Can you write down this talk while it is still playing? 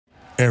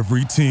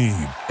Every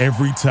team,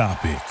 every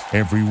topic,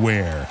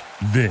 everywhere.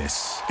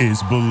 This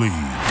is Believe.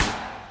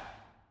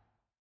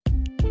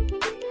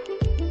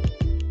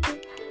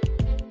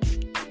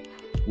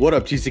 What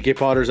up, TCK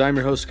Potters? I'm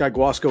your host, Sky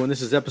Guasco, and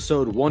this is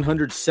episode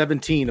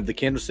 117 of the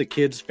Candlestick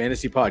Kids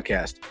Fantasy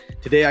Podcast.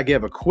 Today, I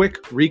give a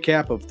quick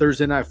recap of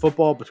Thursday Night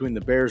Football between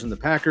the Bears and the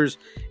Packers,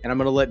 and I'm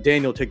going to let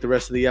Daniel take the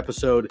rest of the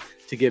episode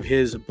to give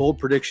his bold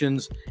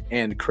predictions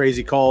and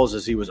crazy calls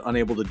as he was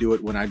unable to do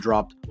it when I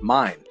dropped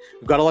mine.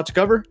 We've got a lot to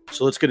cover,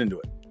 so let's get into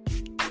it.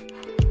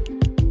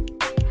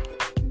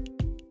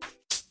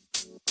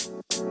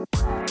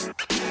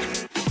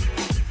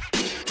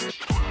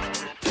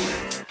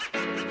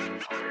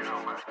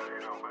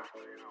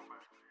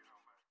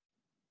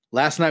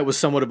 Last night was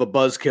somewhat of a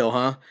buzzkill,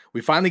 huh? We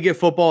finally get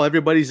football.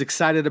 Everybody's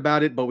excited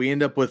about it, but we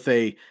end up with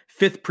a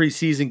fifth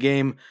preseason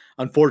game,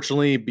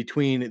 unfortunately,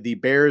 between the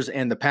Bears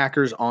and the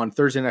Packers on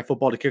Thursday Night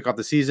Football to kick off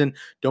the season.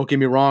 Don't get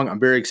me wrong. I'm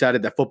very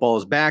excited that football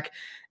is back,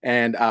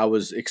 and I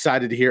was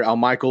excited to hear Al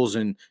Michaels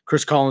and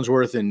Chris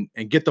Collinsworth and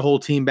get the whole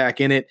team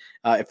back in it.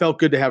 It felt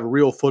good to have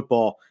real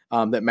football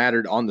that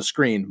mattered on the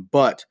screen.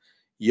 But,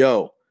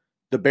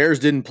 the Bears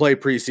didn't play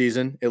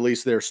preseason, at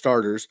least their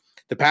starters.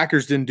 The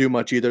Packers didn't do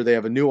much either. They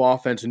have a new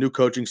offense, a new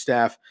coaching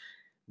staff.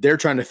 They're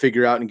trying to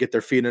figure out and get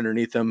their feet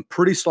underneath them.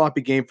 Pretty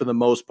sloppy game for the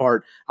most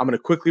part. I'm going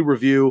to quickly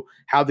review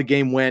how the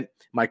game went,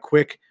 my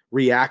quick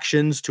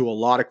reactions to a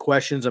lot of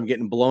questions. I'm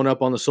getting blown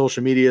up on the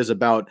social medias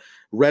about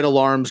red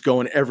alarms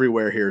going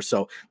everywhere here.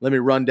 So let me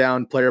run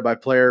down player by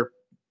player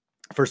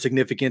for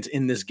significance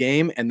in this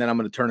game, and then I'm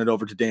going to turn it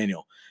over to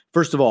Daniel.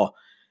 First of all,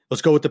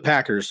 let's go with the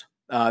Packers.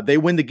 They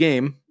win the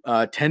game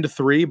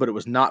 10-3, but it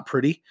was not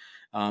pretty.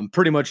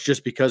 Pretty much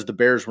just because the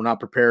Bears were not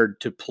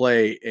prepared to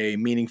play a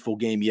meaningful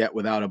game yet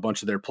without a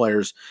bunch of their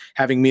players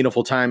having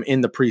meaningful time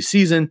in the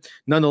preseason.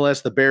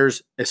 Nonetheless, the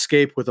Bears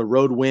escape with a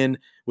road win,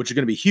 which is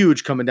going to be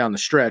huge coming down the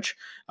stretch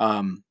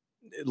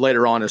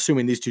later on,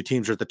 assuming these two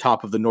teams are at the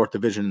top of the North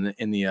Division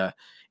in the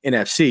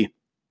NFC.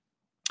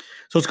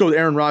 So let's go with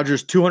Aaron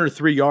Rodgers,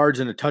 203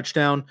 yards and a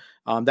touchdown.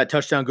 That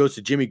touchdown goes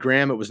to Jimmy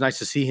Graham. It was nice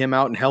to see him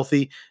out and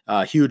healthy.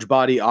 Huge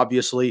body,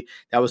 obviously.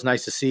 That was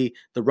nice to see.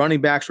 The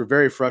running backs were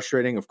very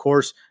frustrating. Of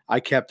course, I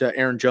kept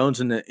Aaron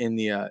Jones in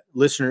the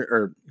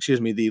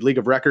League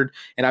of Record,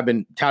 and I've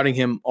been touting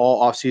him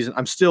all offseason.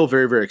 I'm still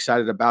very, very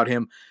excited about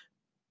him.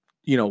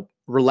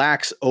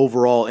 Relax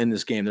overall in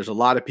this game. There's a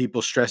lot of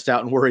people stressed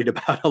out and worried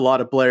about a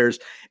lot of players.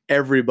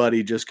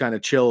 Everybody just kind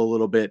of chill a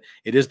little bit.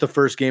 It is the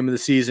first game of the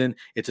season.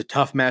 It's a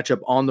tough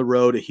matchup on the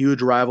road, a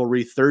huge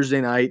rivalry Thursday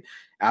night,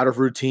 out of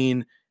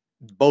routine.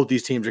 Both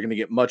these teams are going to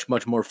get much,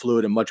 much more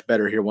fluid and much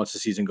better here once the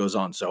season goes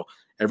on. So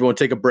everyone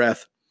take a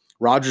breath.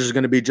 Rodgers is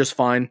going to be just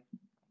fine.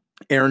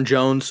 Aaron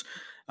Jones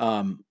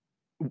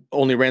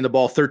only ran the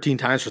ball 13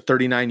 times for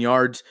 39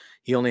 yards.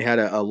 He only had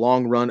a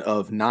long run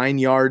of 9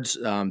 yards.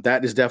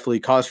 That is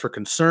definitely cause for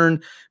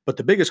concern. But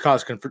the biggest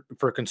cause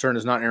for concern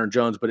is not Aaron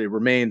Jones, but it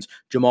remains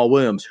Jamal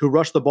Williams, who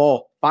rushed the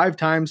ball 5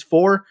 times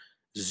for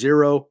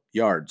 0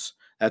 yards.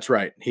 That's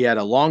right. He had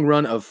a long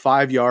run of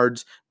 5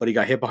 yards, but he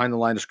got hit behind the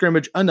line of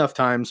scrimmage enough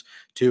times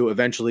to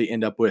eventually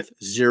end up with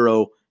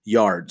 0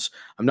 yards.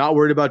 I'm not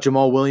worried about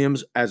Jamal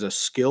Williams as a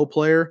skill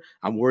player.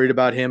 I'm worried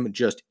about him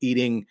just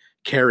eating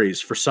carries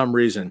for some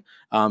reason.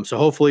 So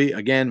hopefully,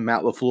 again,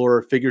 Matt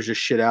LaFleur figures his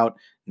shit out.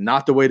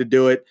 Not the way to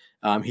do it.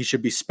 He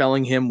should be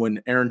spelling him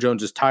when Aaron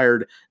Jones is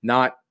tired,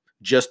 not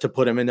just to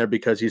put him in there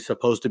because he's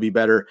supposed to be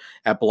better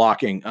at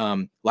blocking.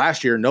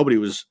 Last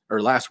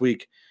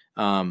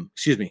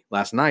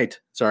night,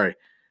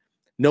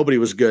 nobody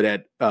was good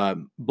at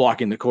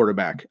blocking the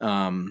quarterback,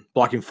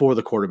 blocking for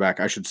the quarterback,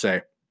 I should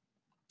say.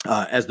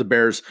 As the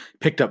Bears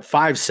picked up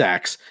 5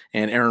 sacks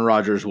and Aaron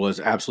Rodgers was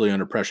absolutely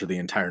under pressure the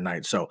entire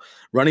night. So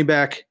running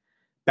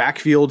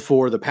backfield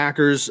for the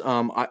Packers,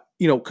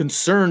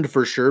 concerned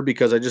for sure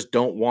because I just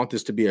don't want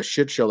this to be a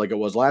shit show like it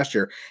was last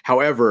year.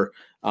 However,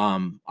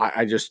 the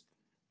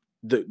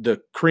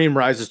cream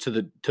rises to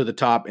the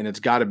top, and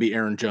it's got to be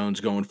Aaron Jones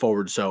going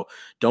forward. So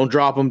don't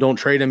drop him. Don't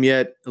trade him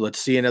yet. Let's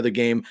see another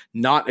game,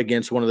 not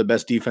against one of the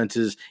best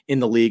defenses in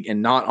the league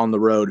and not on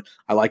the road.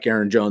 I like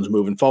Aaron Jones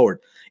moving forward.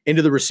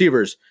 Into the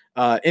receivers,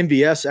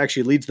 MVS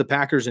actually leads the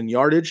Packers in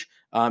yardage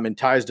and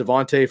ties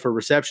Devontae for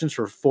receptions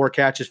for 4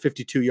 catches,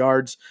 52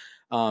 yards,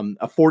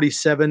 a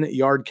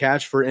 47-yard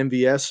catch for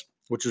MVS,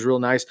 which is real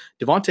nice.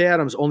 Devontae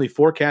Adams only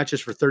 4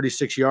 catches for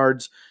 36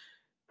 yards.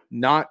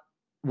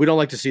 We don't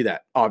like to see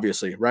that,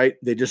 obviously, right?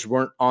 They just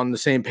weren't on the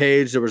same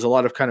page. There was a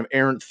lot of kind of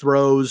errant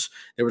throws.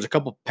 There was a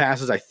couple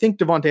passes. I think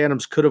Devontae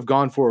Adams could have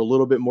gone for a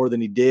little bit more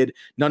than he did.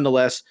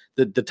 Nonetheless,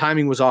 the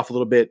timing was off a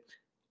little bit.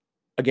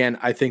 Again,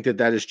 I think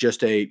that is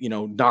just a,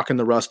 knocking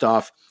the rust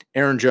off.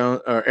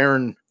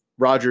 Aaron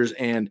Rodgers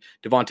and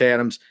Devontae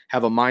Adams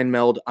have a mind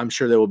meld. I'm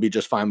sure they will be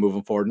just fine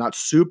moving forward. Not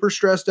super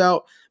stressed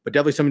out, but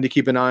definitely something to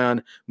keep an eye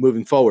on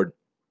moving forward.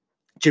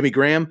 Jimmy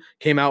Graham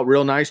came out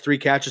real nice, 3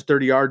 catches,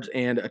 30 yards,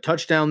 and a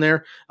touchdown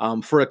there.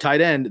 For a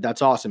tight end,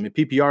 that's awesome. In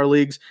PPR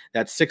leagues,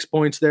 that's 6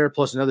 points there,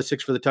 plus another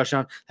 6 for the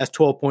touchdown. That's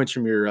 12 points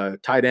from your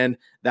tight end.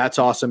 That's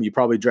awesome. You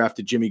probably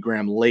drafted Jimmy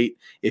Graham late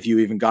if you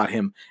even got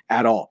him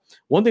at all.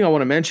 One thing I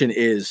want to mention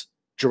is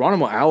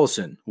Geronimo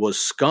Allison was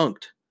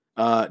skunked.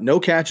 No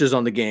catches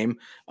on the game.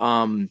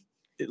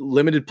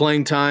 Limited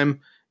playing time.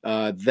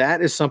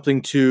 That is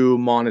something to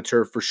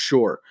monitor for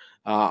sure.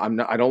 I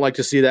don't like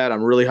to see that.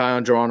 I'm really high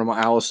on Geronimo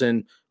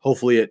Allison.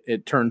 Hopefully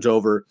it turns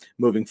over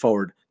moving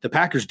forward. The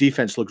Packers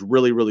defense looked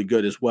really, really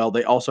good as well.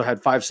 They also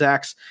had 5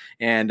 sacks,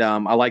 and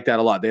I like that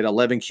a lot. They had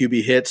 11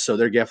 QB hits, so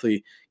they're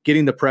definitely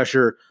getting the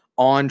pressure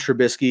on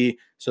Trubisky.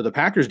 So the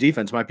Packers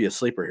defense might be a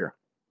sleeper here.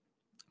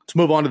 Let's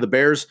move on to the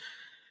Bears.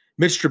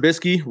 Mitch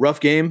Trubisky, rough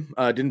game.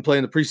 Didn't play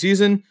in the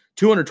preseason.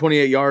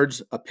 228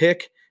 yards, a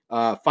pick,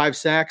 5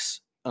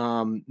 sacks.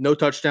 No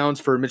touchdowns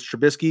for Mitch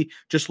Trubisky.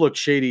 Just looked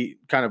shady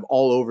kind of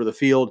all over the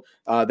field.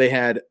 They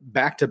had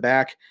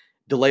back-to-back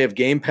delay of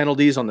game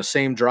penalties on the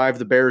same drive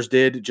the Bears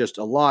did. Just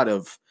a lot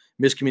of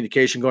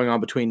miscommunication going on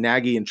between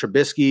Nagy and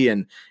Trubisky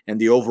and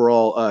the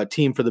overall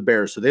team for the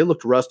Bears. So they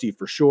looked rusty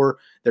for sure.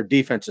 Their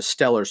defense is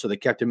stellar, so they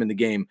kept him in the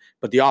game.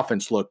 But the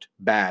offense looked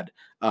bad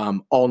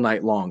all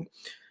night long.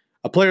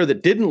 A player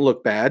that didn't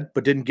look bad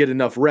but didn't get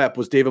enough rep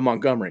was David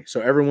Montgomery.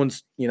 So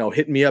everyone's,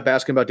 hitting me up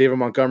asking about David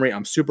Montgomery.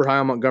 I'm super high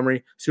on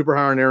Montgomery, super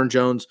high on Aaron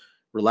Jones.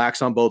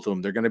 Relax on both of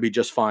them. They're going to be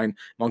just fine.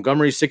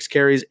 Montgomery, 6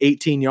 carries,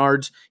 18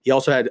 yards. He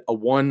also had a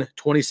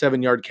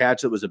 27-yard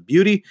catch that was a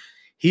beauty.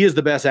 He is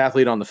the best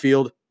athlete on the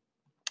field.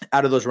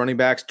 Out of those running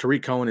backs,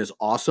 Tariq Cohen is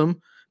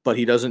awesome, but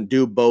he doesn't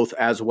do both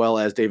as well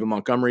as David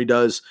Montgomery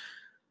does.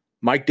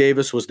 Mike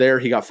Davis was there.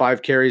 He got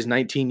 5 carries,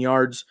 19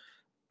 yards.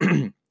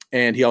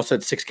 And he also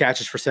had 6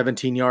 catches for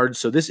 17 yards.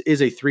 So this is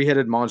a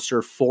 3-headed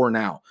monster for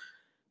now.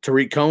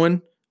 Tariq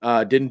Cohen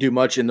didn't do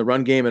much in the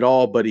run game at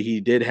all, but he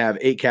did have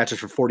 8 catches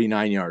for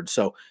 49 yards.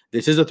 So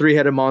this is a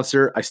 3-headed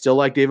monster. I still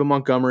like David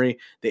Montgomery.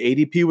 The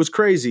ADP was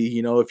crazy.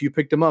 If you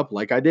picked him up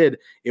like I did,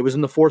 it was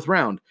in the 4th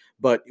round.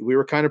 But we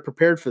were kind of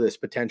prepared for this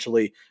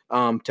potentially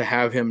to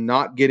have him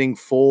not getting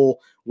full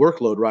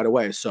workload right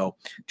away. So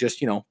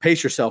just,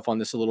 pace yourself on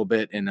this a little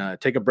bit and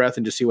take a breath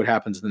and just see what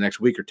happens in the next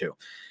week or two.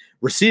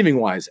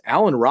 Receiving-wise,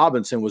 Allen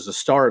Robinson was the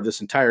star of this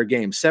entire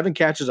game. 7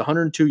 catches,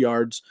 102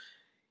 yards.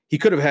 He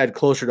could have had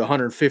closer to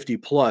 150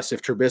 plus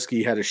if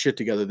Trubisky had his shit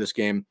together this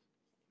game.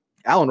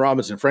 Allen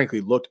Robinson,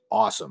 frankly, looked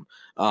awesome.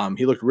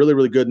 He looked really,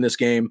 really good in this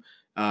game.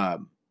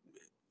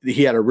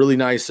 He had a really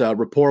nice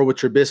rapport with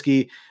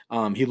Trubisky.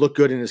 He looked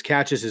good in his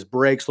catches, his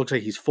breaks. Looks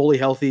like he's fully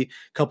healthy. A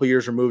couple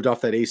years removed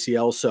off that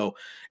ACL. So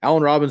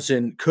Allen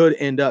Robinson could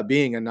end up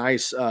being a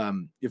nice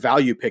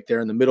value pick there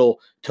in the middle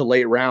to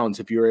late rounds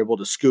if you were able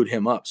to scoot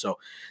him up. So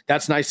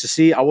that's nice to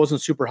see. I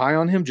wasn't super high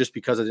on him just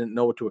because I didn't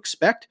know what to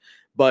expect.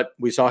 But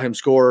we saw him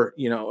score,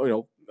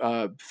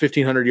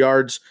 1,500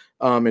 yards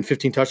and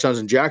 15 touchdowns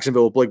in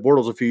Jacksonville with Blake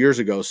Bortles a few years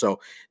ago. So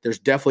there's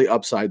definitely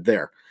upside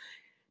there.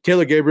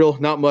 Taylor Gabriel,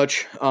 not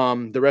much.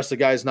 The rest of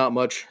the guys, not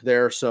much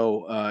there.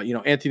 So,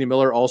 Anthony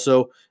Miller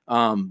also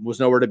was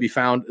nowhere to be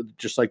found,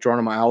 just like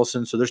Geronimo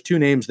Allison. So there's 2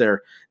 names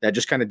there that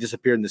just kind of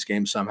disappeared in this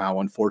game somehow,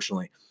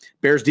 unfortunately.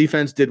 Bears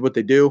defense did what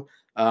they do.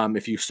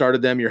 If you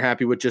started them, you're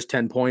happy with just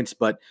 10 points.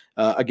 But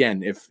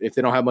again, if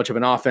they don't have much of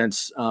an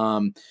offense,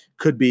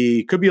 could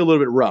be a little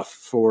bit rough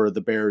for the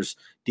Bears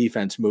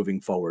defense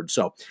moving forward.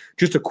 So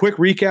just a quick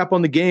recap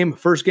on the game.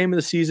 First game of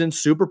the season,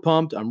 super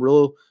pumped. I'm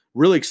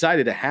really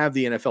excited to have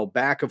the NFL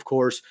back, of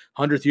course.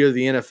 100th year of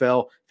the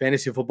NFL.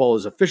 Fantasy football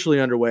is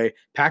officially underway.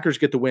 Packers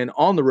get the win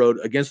on the road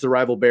against the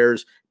rival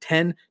Bears,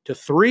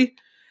 10-3.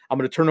 I'm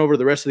going to turn over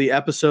the rest of the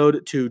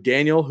episode to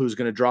Daniel, who's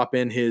going to drop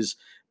in his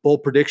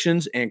bold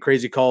predictions and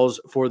crazy calls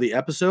for the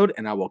episode,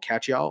 and I will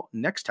catch y'all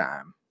next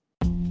time.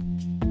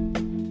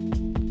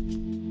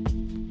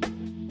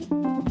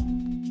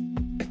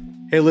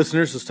 Hey,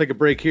 listeners, let's take a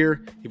break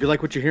here. If you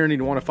like what you're hearing and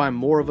you want to find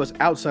more of us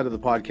outside of the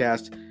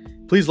podcast,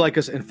 please like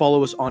us and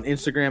follow us on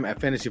Instagram at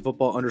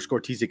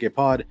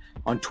fantasyfootball_TCKpod,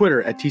 on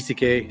Twitter at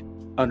TCK_pod,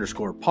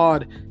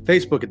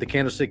 Facebook at the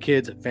Candlestick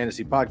Kids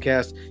Fantasy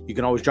Podcast. You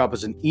can always drop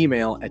us an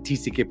email at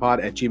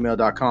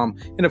tckpod@gmail.com.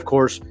 And of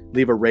course,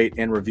 leave a rate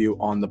and review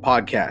on the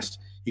podcast.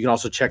 You can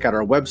also check out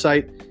our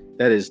website.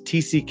 That is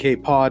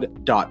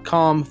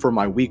tckpod.com for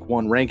my week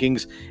 1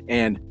 rankings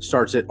and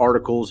starts at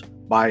articles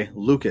by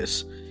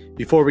Lucas.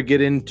 Before we get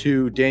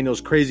into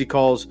Daniel's crazy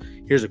calls,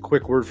 here's a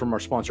quick word from our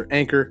sponsor,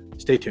 Anchor.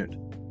 Stay tuned.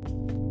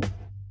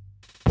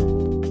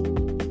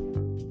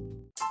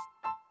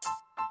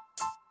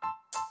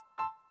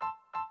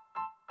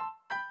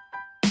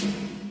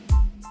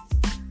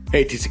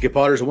 Hey, TCK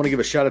Potters, I want to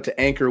give a shout out to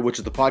Anchor, which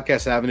is the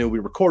podcast avenue we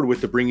record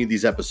with to bring you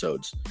these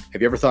episodes.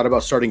 Have you ever thought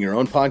about starting your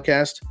own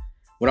podcast?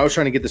 When I was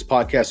trying to get this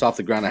podcast off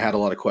the ground, I had a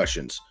lot of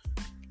questions.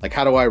 Like,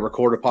 how do I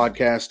record a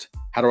podcast?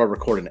 How do I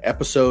record an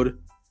episode?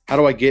 How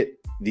do I get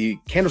the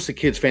Candlestick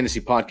Kids Fantasy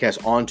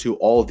Podcast onto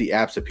all of the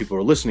apps that people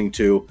are listening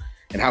to?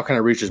 And how can I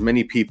reach as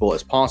many people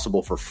as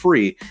possible for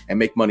free and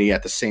make money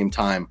at the same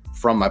time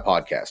from my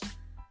podcast?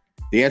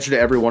 The answer to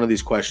every one of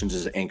these questions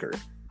is Anchor.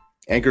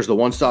 Anchor's the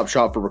one-stop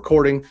shop for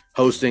recording,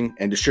 hosting,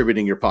 and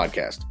distributing your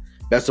podcast.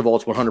 Best of all,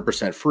 it's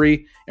 100%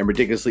 free and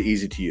ridiculously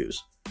easy to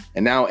use.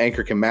 And now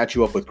Anchor can match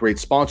you up with great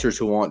sponsors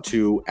who want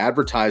to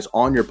advertise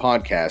on your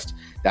podcast.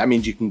 That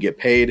means you can get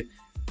paid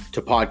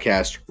to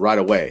podcast right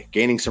away.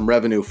 Gaining some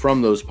revenue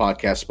from those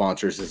podcast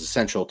sponsors is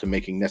essential to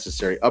making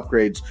necessary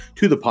upgrades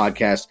to the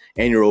podcast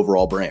and your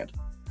overall brand.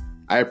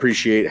 I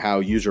appreciate how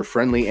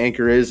user-friendly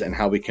Anchor is and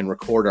how we can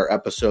record our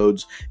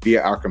episodes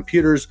via our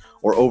computers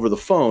or over the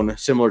phone,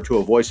 similar to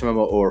a voice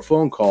memo or a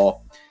phone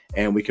call.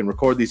 And we can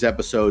record these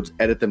episodes,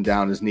 edit them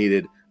down as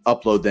needed,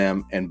 upload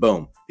them, and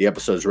boom, the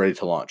episode is ready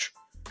to launch.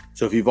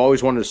 So if you've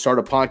always wanted to start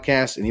a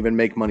podcast and even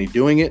make money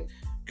doing it,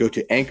 go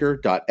to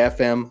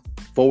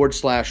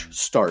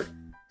anchor.fm/start.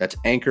 That's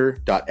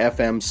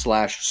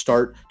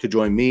anchor.fm/start to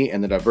join me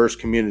and the diverse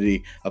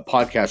community of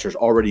podcasters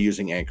already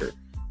using Anchor.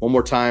 One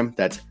more time,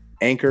 that's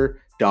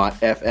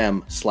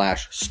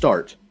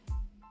anchor.fm/start.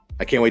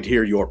 I can't wait to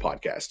hear your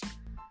podcast.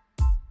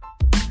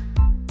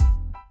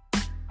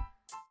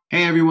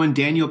 Hey everyone,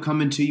 Daniel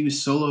coming to you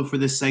solo for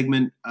this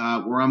segment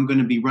where I'm going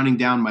to be running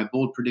down my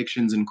bold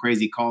predictions and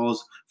crazy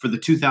calls for the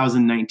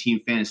 2019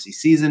 fantasy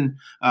season.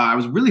 I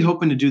was really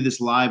hoping to do this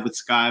live with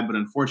Sky, but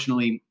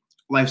unfortunately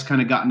life's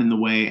kind of gotten in the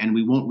way and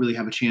we won't really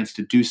have a chance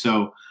to do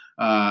so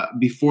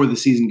before the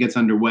season gets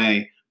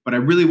underway. But I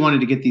really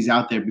wanted to get these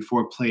out there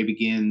before play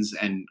begins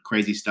and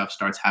crazy stuff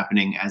starts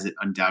happening, as it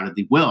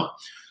undoubtedly will.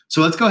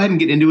 So let's go ahead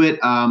and get into it.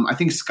 I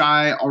think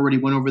Sky already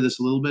went over this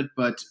a little bit,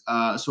 but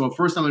so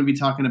first I'm going to be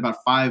talking about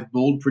 5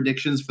 bold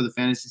predictions for the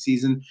fantasy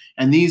season.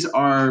 And these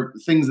are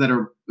things that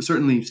are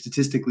certainly,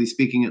 statistically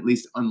speaking, at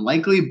least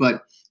unlikely,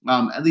 but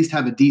at least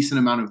have a decent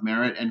amount of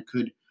merit and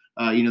could,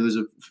 there's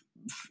a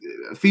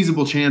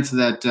feasible chance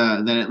that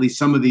at least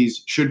some of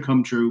these should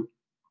come true.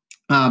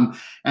 And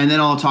then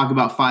I'll talk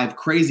about 5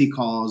 crazy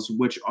calls,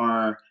 which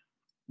are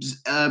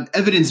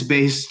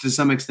evidence-based to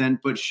some extent,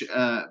 but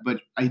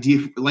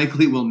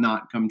likely will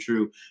not come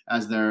true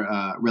as they're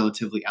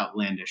relatively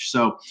outlandish.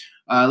 So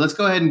let's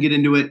go ahead and get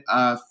into it.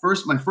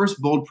 My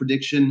first bold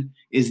prediction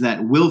is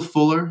that Will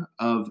Fuller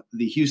of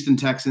the Houston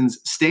Texans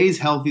stays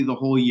healthy the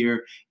whole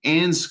year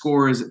and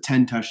scores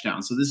 10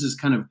 touchdowns. So this is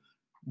kind of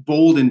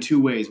bold in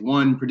 2 ways.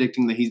 One,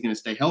 predicting that he's going to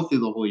stay healthy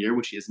the whole year,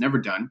 which he has never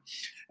done,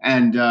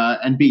 and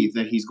B,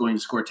 that he's going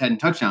to score 10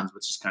 touchdowns,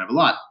 which is kind of a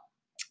lot.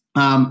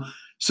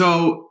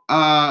 So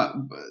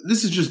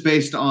this is just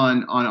based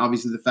on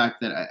obviously the fact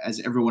that, as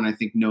everyone I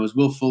think knows,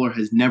 Will Fuller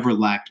has never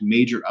lacked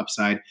major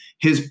upside.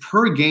 His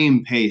per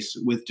game pace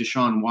with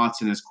Deshaun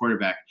Watson as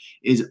quarterback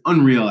is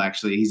unreal.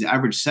 Actually, he's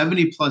averaged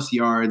 70 plus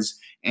yards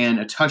and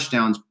a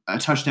touchdown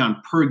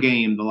per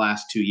game the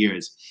last 2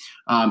 years.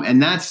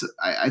 And that's,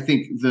 I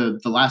think, the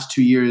last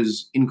 2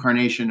 years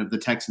incarnation of the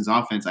Texans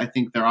offense. I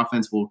think their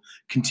offense will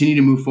continue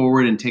to move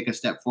forward and take a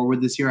step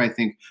forward this year. I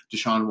think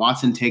Deshaun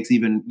Watson takes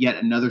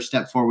yet another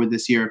step forward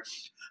this year.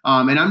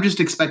 And I'm just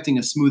expecting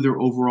a smoother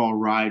overall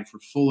ride for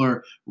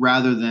Fuller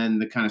rather than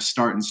the kind of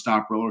start and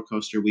stop roller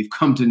coaster we've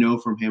come to know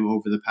from him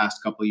over the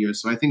past couple of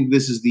years. So I think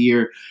this is the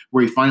year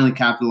where he finally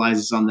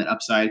capitalizes on that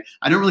upside.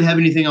 I don't really have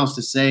anything else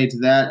to say to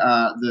that.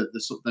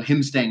 The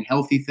him staying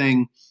healthy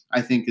thing,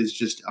 I think, is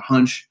just a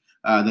hunch.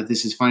 That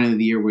this is finally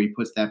the year where he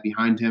puts that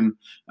behind him,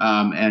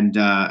 and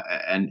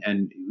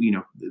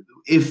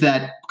if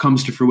that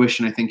comes to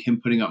fruition, I think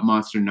him putting up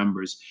monster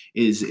numbers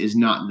is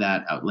not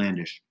that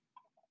outlandish.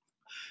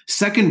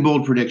 Second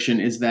bold prediction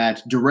is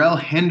that Darrell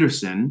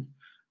Henderson,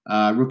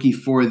 rookie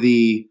for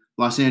the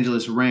Los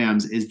Angeles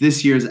Rams, is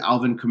this year's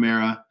Alvin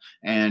Kamara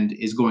and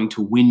is going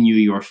to win you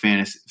your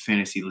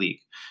fantasy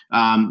league.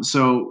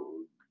 So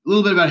a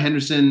little bit about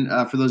Henderson,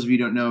 for those of you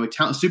who don't know,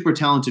 a super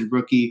talented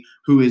rookie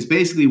who is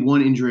basically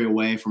one injury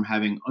away from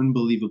having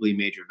unbelievably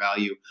major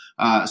value.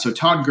 So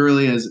Todd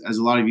Gurley, as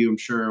a lot of you I'm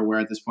sure are aware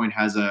at this point,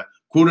 has a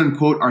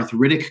quote-unquote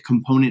arthritic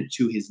component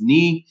to his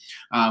knee,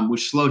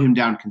 which slowed him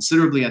down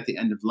considerably at the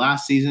end of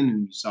last season.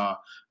 And you saw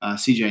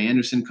C.J.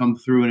 Anderson come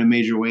through in a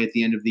major way at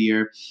the end of the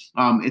year.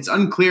 It's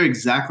unclear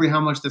exactly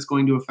how much that's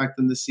going to affect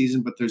them this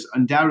season, but there's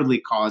undoubtedly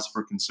cause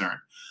for concern.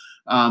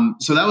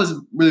 So that was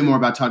really more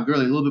about Todd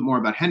Gurley, a little bit more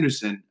about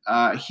Henderson.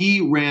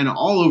 He ran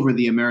all over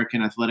the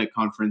American Athletic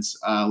Conference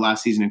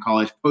last season in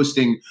college,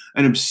 posting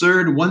an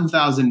absurd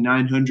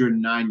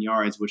 1,909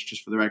 yards, which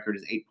just for the record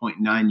is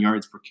 8.9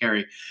 yards per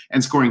carry,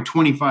 and scoring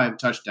 25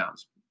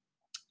 touchdowns.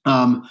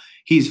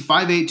 He's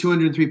 5'8",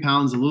 203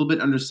 pounds, a little bit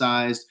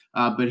undersized,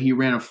 but he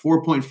ran a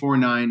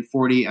 4.49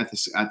 40 at the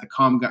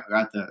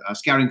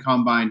scouting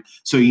combine.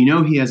 So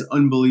he has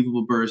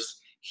unbelievable bursts.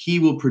 He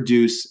will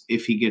produce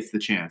if he gets the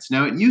chance.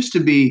 Now, it used to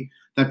be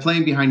that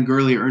playing behind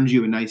Gurley earned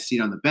you a nice seat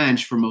on the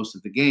bench for most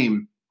of the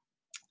game.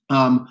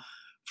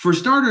 For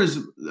starters,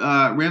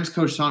 Rams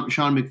coach Sean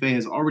McVay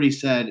has already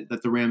said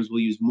that the Rams will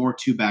use more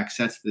 2-back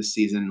sets this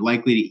season,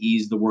 likely to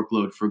ease the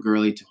workload for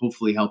Gurley to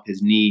hopefully help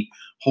his knee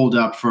hold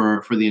up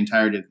for the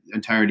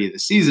entirety of the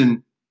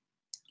season.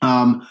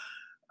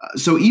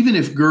 So even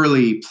if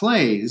Gurley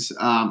plays,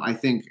 I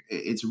think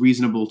it's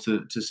reasonable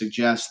to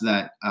suggest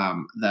that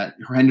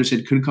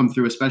Henderson could come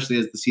through, especially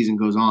as the season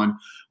goes on,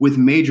 with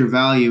major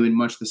value in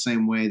much the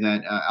same way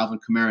that Alvin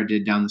Kamara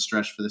did down the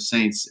stretch for the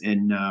Saints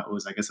in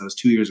I guess that was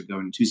 2 years ago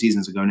and 2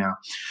 seasons ago now.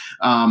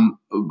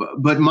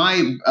 But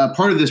my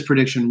part of this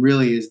prediction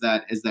really is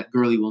that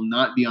Gurley will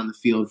not be on the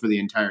field for the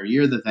entire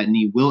year, that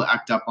knee will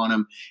act up on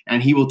him,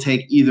 and he will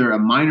take either a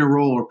minor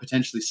role or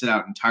potentially sit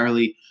out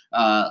entirely,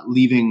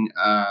 leaving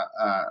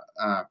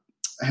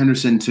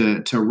Henderson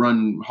to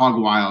run hog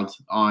wild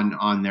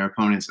on their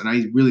opponents. And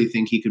I really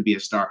think he could be a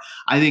star.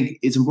 I think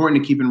it's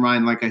important to keep in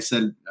mind, like I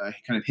said,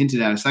 kind of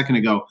hinted at a second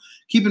ago,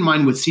 keep in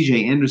mind what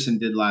CJ Anderson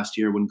did last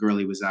year when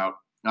Gurley was out,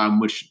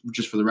 which,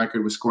 just for the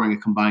record, was scoring a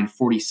combined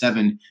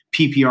 47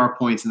 PPR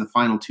points in the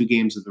final 2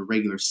 games of the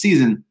regular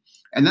season.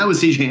 And that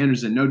was CJ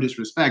Anderson, no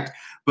disrespect,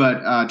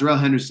 but Darrell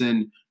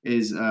Henderson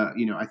is,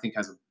 I think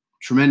has a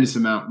tremendous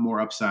amount more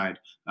upside.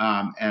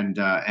 And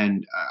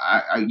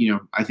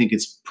I think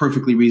it's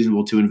perfectly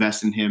reasonable to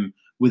invest in him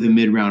with a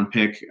mid-round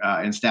pick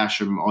and stash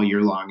him all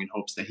year long in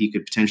hopes that he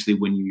could potentially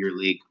win you your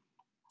league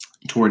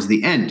towards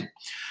the end.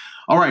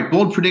 All right,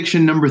 bold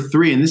prediction number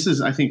 3, and this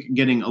is, I think,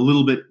 getting a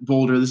little bit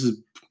bolder. This is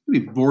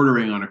maybe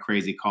bordering on a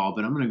crazy call,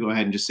 but I'm going to go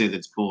ahead and just say that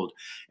it's bold.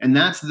 And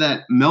that's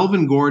that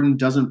Melvin Gordon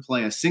doesn't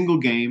play a single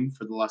game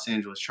for the Los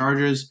Angeles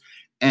Chargers,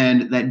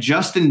 and that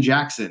Justin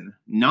Jackson,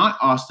 not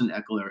Austin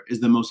Eckler, is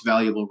the most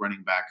valuable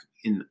running back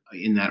in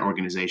that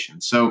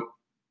organization. So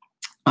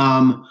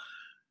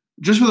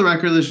just for the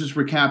record, let's just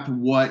recap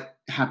what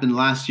happened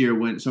last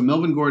year. So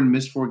Melvin Gordon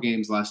missed 4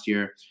 games last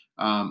year.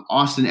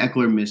 Austin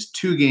Eckler missed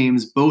 2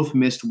 games. Both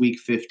missed week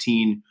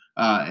 15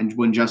 and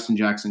when Justin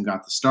Jackson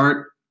got the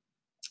start.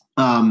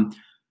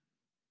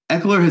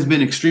 Eckler has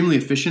been extremely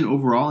efficient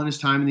overall in his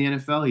time in the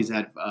NFL. He's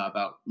had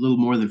about a little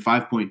more than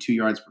 5.2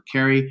 yards per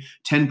carry,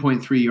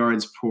 10.3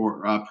 yards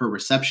per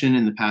reception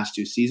in the past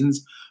 2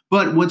 seasons.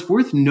 But what's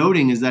worth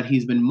noting is that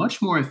he's been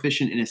much more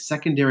efficient in a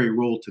secondary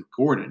role to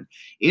Gordon.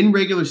 In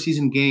regular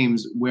season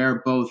games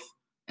where both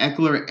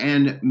Eckler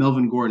and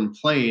Melvin Gordon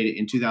played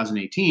in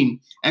 2018,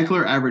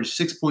 Eckler averaged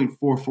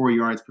 6.44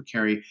 yards per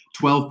carry,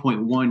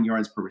 12.1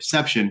 yards per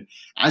reception,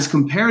 as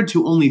compared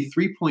to only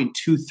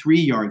 3.23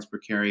 yards per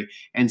carry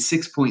and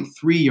 6.3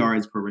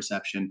 yards per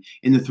reception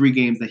in the 3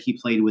 games that he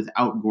played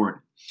without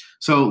Gordon.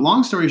 So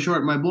long story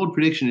short, my bold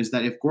prediction is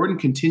that if Gordon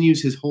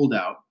continues his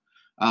holdout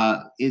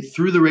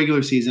through the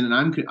regular season,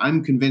 and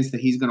I'm convinced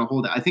that he's going to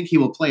hold it. I think he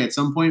will play at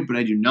some point, but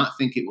I do not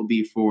think it will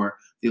be for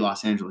the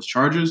Los Angeles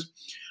Chargers.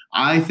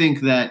 I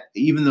think that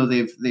even though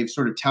they've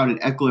sort of touted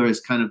Eckler as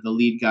kind of the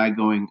lead guy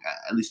going,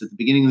 at least at the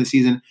beginning of the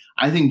season,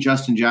 I think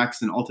Justin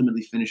Jackson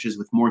ultimately finishes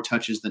with more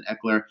touches than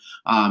Eckler,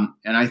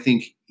 and I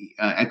think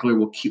Eckler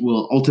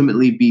will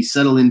ultimately be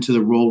settled into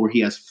the role where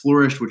he has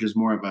flourished, which is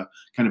more of a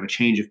kind of a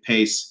change of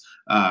pace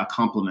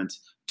complement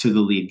to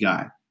the lead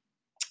guy.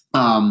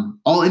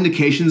 All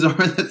indications are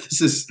that this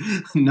is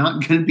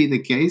not going to be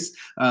the case,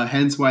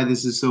 hence why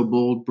this is so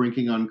bold,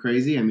 brinking on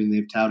crazy. I mean,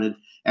 they've touted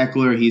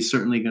Eckler. He's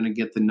certainly going to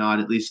get the nod,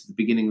 at least at the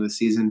beginning of the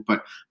season.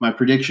 But my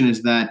prediction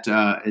is that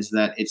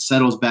it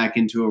settles back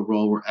into a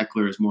role where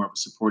Eckler is more of a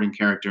supporting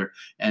character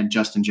and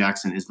Justin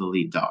Jackson is the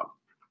lead dog.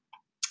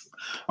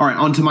 All right,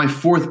 on to my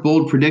 4th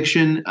bold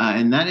prediction,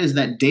 and that is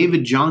that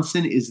David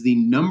Johnson is the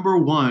number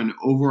 1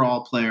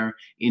 overall player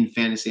in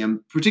fantasy.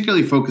 I'm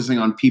particularly focusing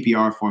on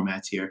PPR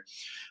formats here.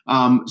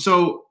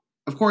 So,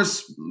 of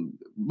course,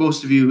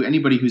 most of you,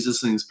 anybody who's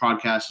listening to this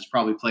podcast has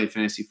probably played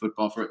fantasy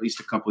football for at least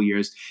a couple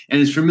years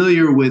and is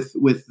familiar with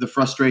the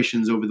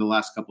frustrations over the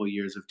last couple of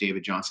years of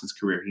David Johnson's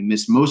career. He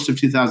missed most of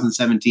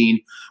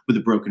 2017 with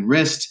a broken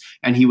wrist,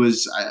 and he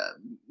was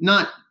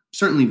not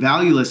certainly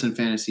valueless in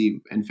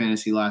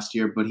fantasy last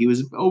year, but he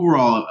was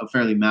overall a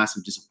fairly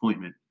massive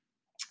disappointment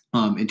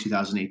in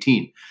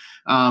 2018.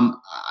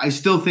 I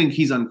still think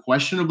he's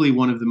unquestionably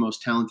one of the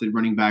most talented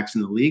running backs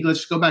in the league. Let's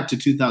just go back to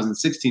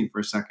 2016 for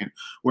a second,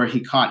 where he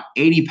caught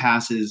 80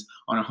 passes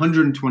on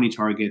 120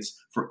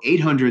 targets for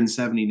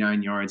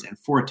 879 yards and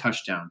 4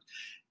 touchdowns.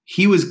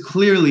 He was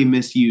clearly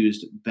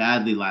misused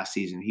badly last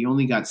season. He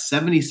only got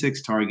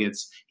 76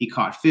 targets. He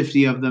caught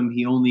 50 of them.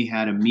 He only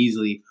had a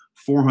measly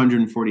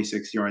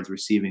 446 yards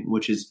receiving,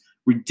 which is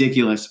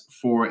ridiculous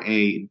for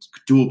a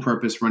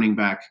dual-purpose running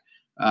back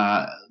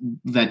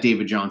that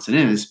David Johnson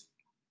is.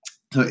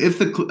 So if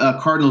the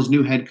Cardinals'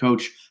 new head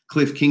coach,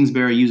 Cliff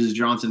Kingsbury, uses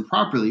Johnson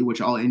properly,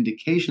 which all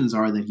indications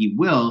are that he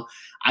will,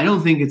 I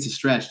don't think it's a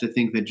stretch to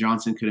think that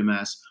Johnson could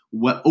amass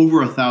over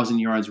 1,000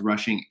 yards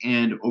rushing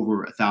and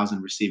over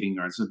 1,000 receiving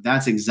yards. So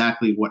that's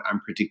exactly what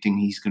I'm predicting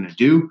he's going to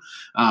do,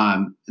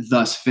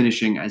 thus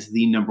finishing as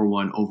the number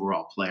 1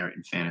 overall player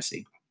in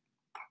fantasy.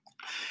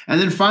 And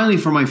then finally,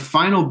 for my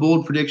final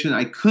bold prediction,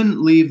 I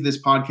couldn't leave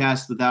this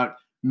podcast without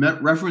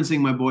referencing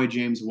my boy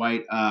James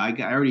White. I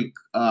already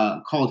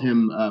called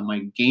him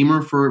my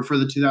gamer for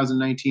the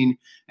 2019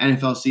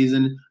 NFL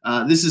season.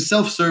 This is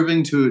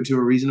self-serving to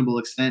a reasonable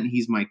extent.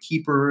 He's my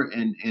keeper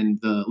in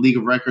the league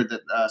of record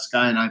that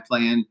Sky and I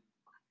play in.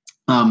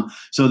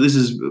 So this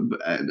is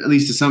at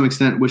least to some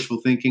extent wishful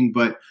thinking,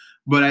 but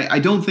I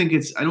don't think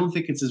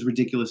it's as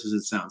ridiculous as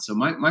it sounds. So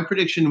my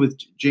prediction with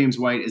James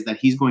White is that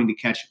he's going to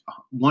catch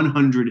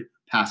 100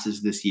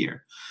 passes this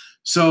year.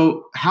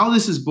 So how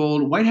this is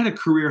bold, White had a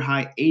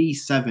career-high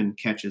 87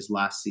 catches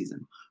last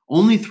season.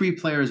 Only 3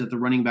 players at the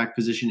running back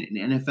position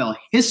in NFL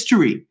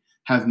history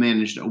have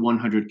managed a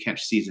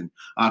 100-catch season.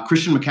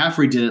 Christian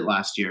McCaffrey did it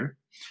last year.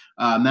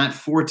 Matt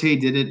Forte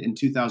did it in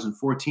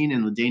 2014,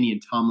 and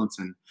LaDainian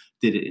Tomlinson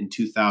did it in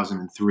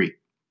 2003.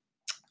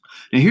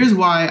 Now, here's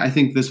why I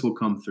think this will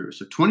come through.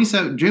 So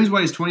James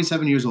White is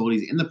 27 years old.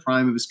 He's in the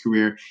prime of his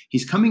career.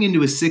 He's coming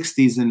into his 6th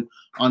season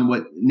on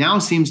what now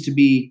seems to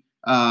be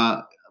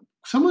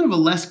somewhat of a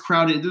less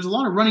crowded – there's a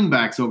lot of running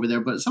backs over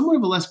there, but somewhat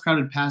of a less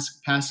crowded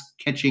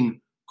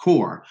pass-catching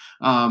core.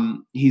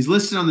 He's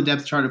listed on the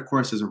depth chart, of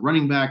course, as a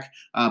running back,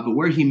 but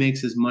where he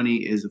makes his money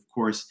is, of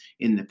course,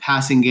 in the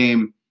passing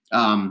game.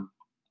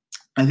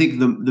 I think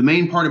the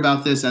main part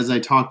about this, as I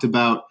talked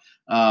about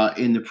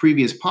in the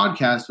previous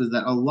podcast, was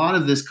that a lot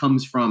of this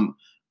comes from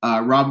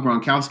Rob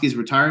Gronkowski's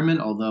retirement.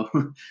 Although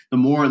the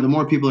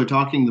more people are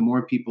talking, the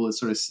more people is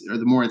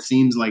the more it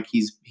seems like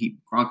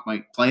Gronk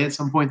might play at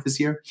some point this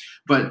year.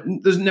 But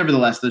there's no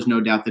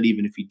doubt that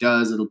even if he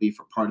does, it'll be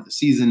for part of the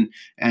season.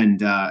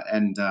 And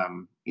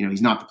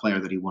he's not the player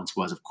that he once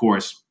was, of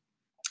course.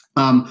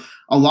 A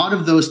lot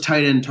of those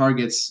tight end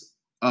targets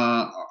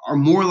are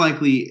more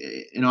likely,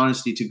 in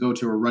honesty, to go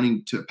to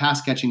a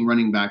pass catching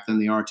running back than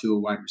they are to a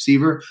wide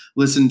receiver.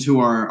 Listen to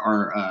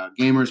our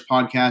Gamers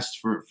podcast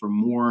for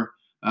more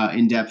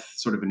in-depth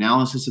sort of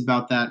analysis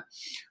about that.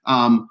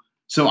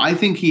 So I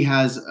think he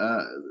has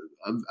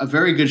a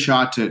very good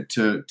shot to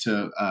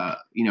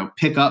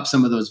pick up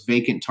some of those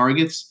vacant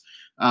targets.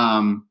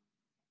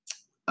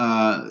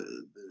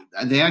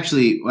 They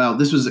actually,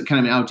 this was kind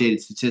of an outdated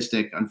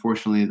statistic.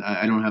 Unfortunately,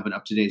 I don't have an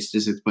up-to-date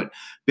statistics, but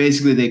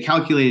basically they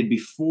calculated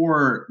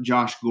before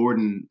Josh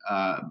Gordon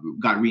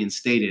got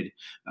reinstated.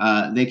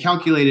 They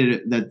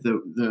calculated that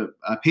the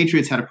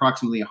Patriots had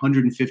approximately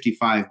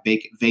 155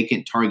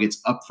 vacant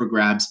targets up for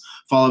grabs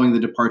following the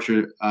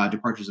departures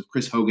of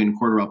Chris Hogan,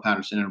 Cordarrelle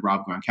Patterson, and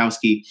Rob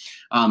Gronkowski.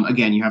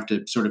 Again, you have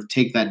to sort of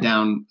take that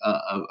down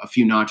a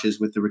few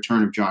notches with the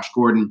return of Josh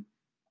Gordon.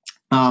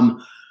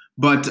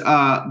 But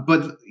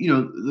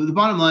the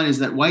bottom line is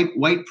that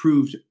White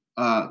proved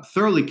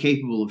thoroughly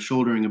capable of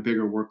shouldering a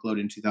bigger workload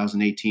in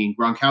 2018.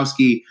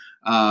 Gronkowski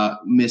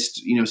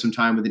missed some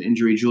time with an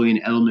injury.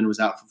 Julian Edelman was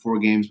out for 4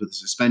 games with a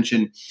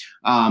suspension.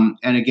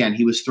 And again,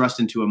 he was thrust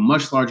into a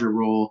much larger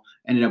role,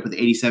 ended up with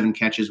 87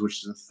 catches,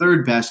 which is the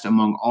 3rd best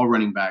among all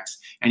running backs.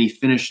 And he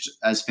finished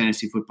as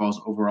fantasy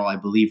football's overall, I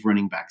believe,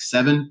 running back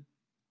 7.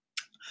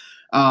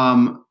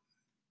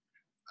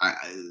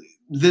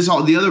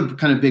 The other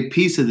kind of big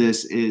piece of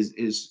this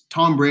is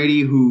Tom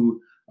Brady,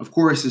 who, of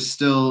course, is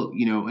still,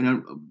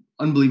 an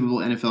unbelievable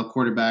NFL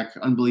quarterback,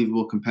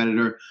 unbelievable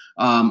competitor.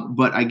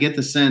 But I get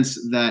the sense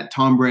that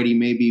Tom Brady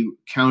may be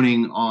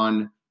counting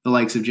on the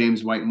likes of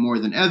James White more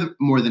than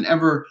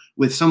ever,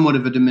 with somewhat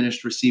of a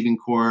diminished receiving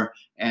core,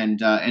 and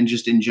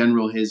just in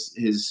general his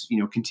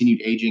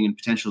continued aging and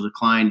potential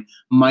decline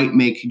might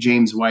make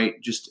James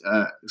White just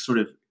sort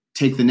of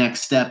take the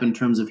next step in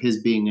terms of his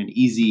being an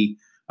easy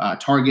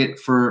target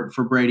for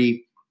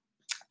Brady.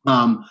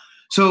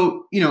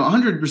 So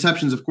 100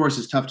 receptions, of course,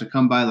 is tough to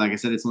come by. Like I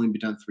said, it's only been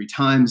done 3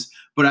 times,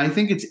 but I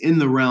think it's in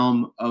the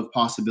realm of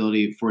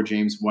possibility for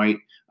James White.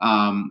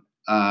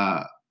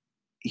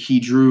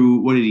 He drew,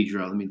 what did he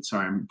draw?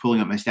 I'm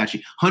pulling up my stat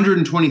sheet.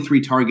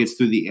 123 targets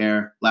through the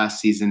air last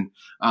season.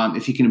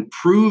 If he can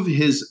improve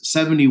his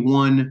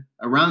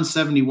around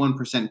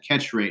 71%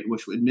 catch rate,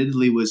 which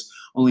admittedly was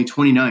only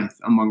 29th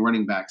among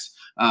running backs,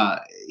 I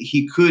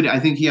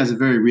think he has a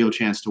very real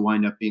chance to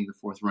wind up being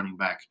the 4th running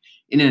back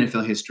in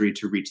NFL history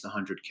to reach the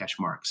 100 catch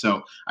mark.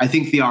 So I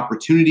think the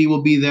opportunity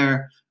will be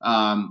there.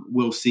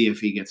 We'll see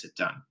if he gets it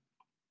done.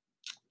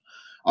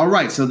 All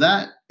right, so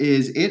that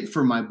is it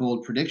for my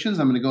bold predictions.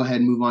 I'm going to go ahead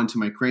and move on to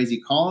my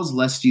crazy calls,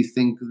 lest you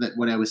think that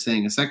what I was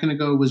saying a second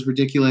ago was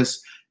ridiculous.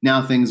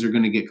 Now things are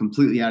going to get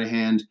completely out of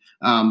hand.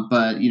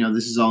 But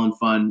this is all in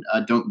fun.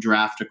 Don't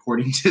draft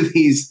according to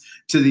these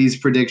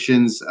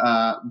predictions.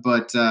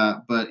 But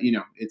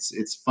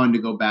it's fun to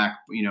go back,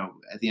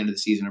 at the end of the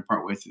season or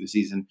partway through the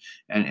season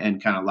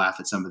and kind of laugh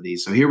at some of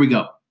these. So here we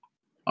go.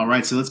 All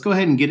right, so let's go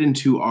ahead and get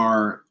into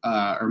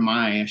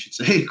my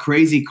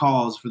crazy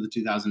calls for the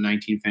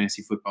 2019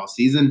 fantasy football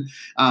season.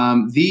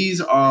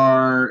 These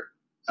are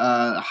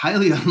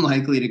highly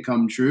unlikely to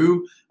come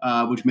true,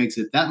 which makes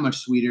it that much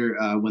sweeter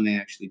when they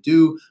actually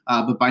do.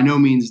 But by no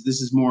means,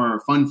 this is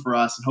more fun for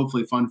us and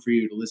hopefully fun for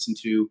you to listen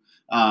to.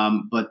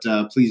 But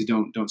please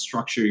don't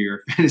structure your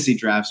fantasy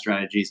draft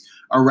strategies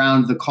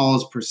around the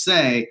calls per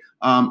se.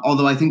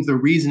 Although I think the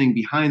reasoning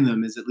behind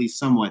them is at least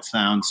somewhat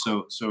sound.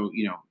 So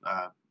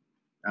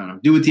I don't know,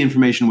 do with the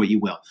information what you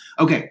will.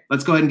 Okay,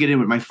 let's go ahead and get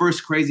into it. My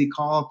first crazy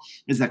call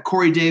is that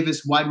Corey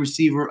Davis, wide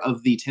receiver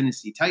of the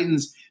Tennessee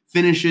Titans,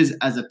 finishes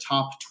as a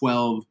top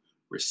 12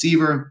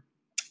 receiver,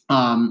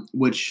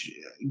 which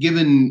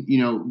given,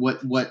 what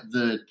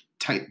the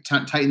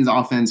Titans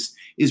offense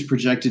is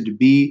projected to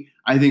be,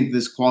 I think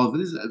this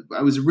qualifies.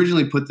 I was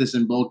originally put this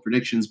in bold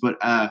predictions, but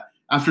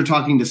after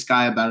talking to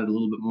Sky about it a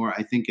little bit more,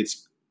 I think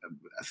it's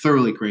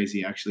thoroughly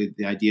crazy, actually,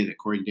 the idea that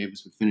Corey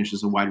Davis would finish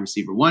as a wide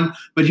receiver 1.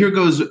 But here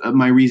goes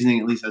my reasoning,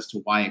 at least as to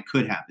why it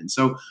could happen.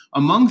 So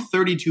among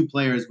 32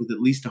 players with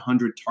at least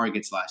 100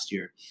 targets last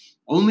year,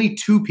 only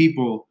two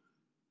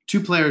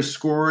players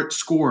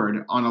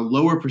scored on a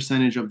lower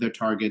percentage of their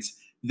targets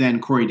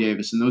than Corey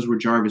Davis, and those were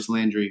Jarvis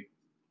Landry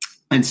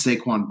and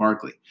Saquon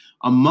Barkley.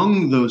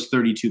 Among those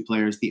 32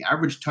 players, the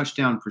average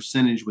touchdown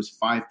percentage was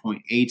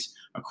 5.8.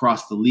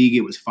 Across the league,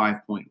 it was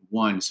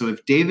 5.1. So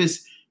if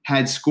Davis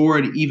had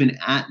scored even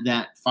at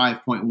that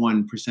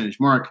 5.1 percentage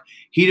mark,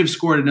 he'd have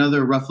scored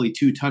another roughly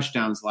 2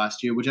 touchdowns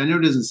last year, which I know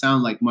doesn't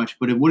sound like much,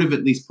 but it would have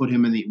at least put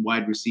him in the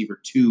wide receiver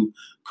 2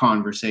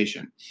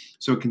 conversation.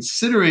 So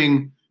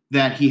considering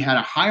that he had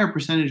a higher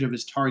percentage of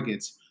his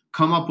targets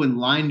come up when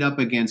lined up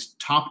against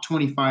top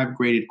 25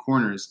 graded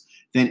corners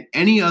than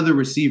any other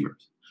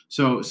receivers.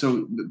 So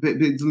let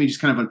me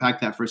just kind of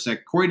unpack that for a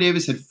sec. Corey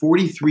Davis had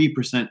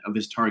 43% of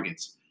his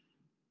targets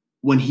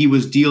when he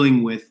was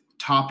dealing with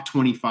top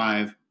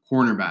 25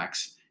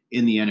 cornerbacks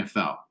in the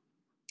NFL.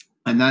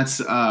 And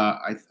that's,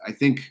 I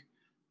think,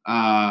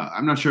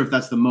 I'm not sure if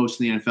that's the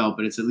most in the NFL,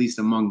 but it's at least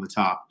among the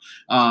top.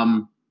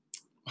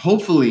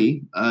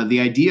 Hopefully, the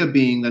idea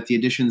being that the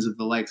additions of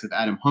the likes of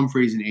Adam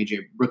Humphries and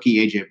rookie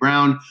AJ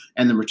Brown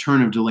and the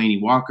return of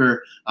Delaney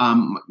Walker,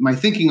 my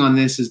thinking on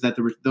this is that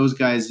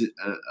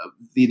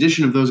the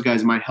addition of those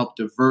guys might help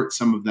divert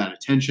some of that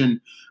attention.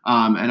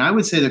 And I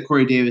would say that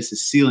Corey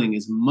Davis's ceiling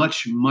is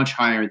much, much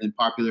higher than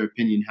popular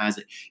opinion has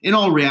it. In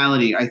all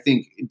reality, I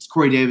think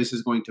Corey Davis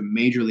is going to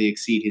majorly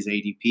exceed his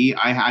ADP.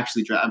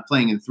 I'm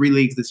playing in 3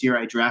 leagues this year.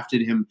 I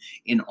drafted him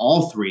in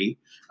all 3.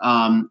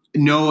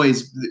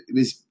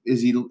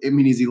 Is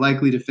he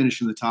likely to finish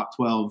in the top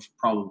 12?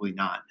 Probably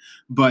not.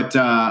 But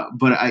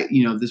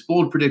this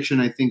bold prediction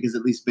I think is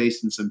at least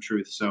based in some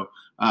truth. So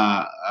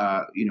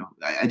I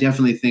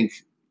definitely think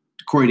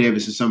Corey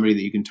Davis is somebody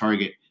that you can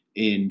target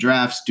in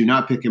drafts. Do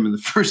not pick him in the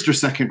first or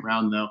second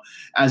round, though,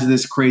 as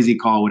this crazy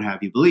call would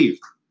have you believe.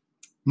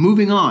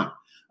 Moving on.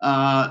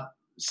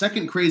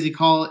 Second crazy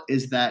call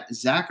is that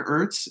Zach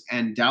Ertz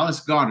and Dallas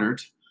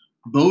Goedert,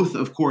 both,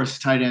 of course,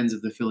 tight ends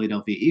of the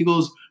Philadelphia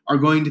Eagles, are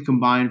going to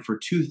combine for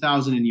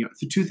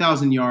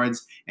 2,000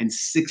 yards and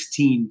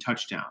 16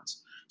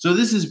 touchdowns. So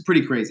this is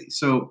pretty crazy.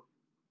 So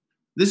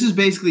this is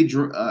basically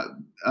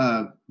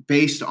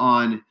based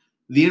on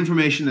the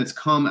information that's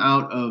come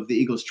out of the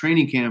Eagles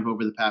training camp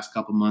over the past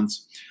couple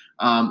months,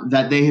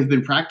 that they have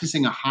been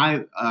practicing a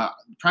high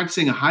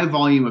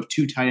volume of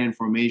 2 tight end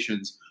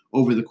formations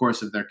over the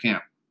course of their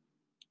camp.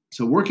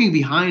 So working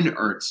behind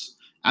Ertz,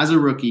 as a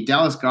rookie,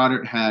 Dallas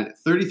Goedert had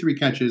 33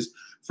 catches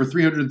for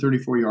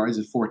 334 yards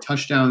and 4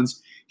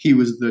 touchdowns. He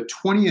was the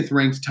 20th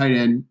ranked tight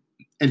end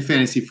in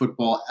fantasy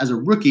football as a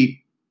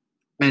rookie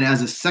and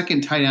as a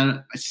second tight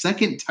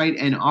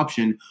end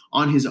option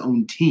on his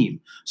own team.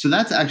 So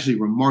that's actually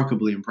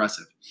remarkably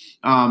impressive.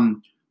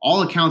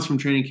 All accounts from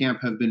training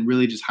camp have been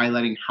really just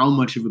highlighting how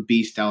much of a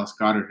beast Dallas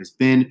Goedert has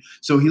been.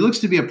 So he looks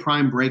to be a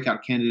prime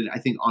breakout candidate, I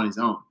think, on his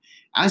own.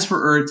 As for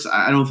Ertz,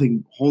 I don't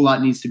think a whole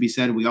lot needs to be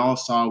said. We all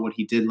saw what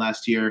he did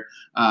last year,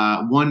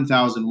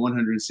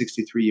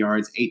 1,163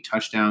 yards, 8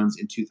 touchdowns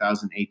in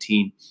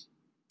 2018.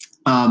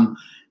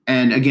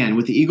 And again,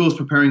 with the Eagles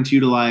preparing to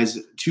utilize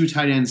 2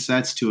 tight end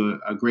sets to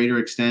a greater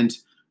extent,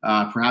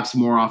 perhaps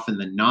more often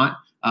than not,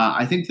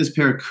 I think this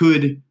pair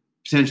could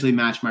potentially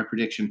match my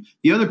prediction.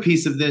 The other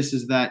piece of this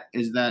is that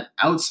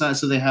outside,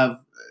 so they have,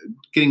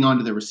 getting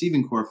onto the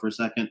receiving core for a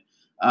second,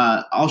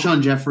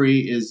 Alshon Jeffrey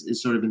is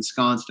sort of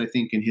ensconced, I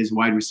think, in his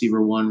wide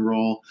receiver 1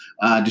 role.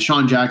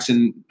 Deshaun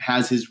Jackson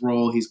has his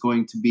role. He's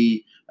going to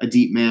be a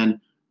deep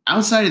man.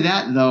 Outside of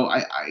that, though,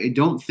 I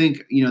don't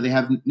think, they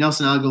have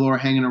Nelson Aguilar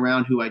hanging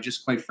around, who I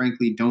just quite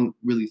frankly don't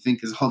really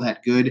think is all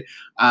that good.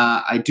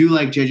 I do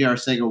like J.J.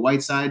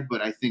 Arcega-Whiteside,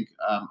 but I think,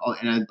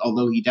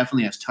 although he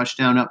definitely has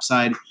touchdown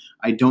upside,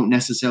 I don't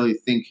necessarily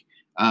think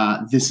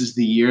this is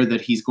the year that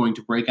he's going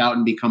to break out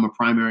and become a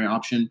primary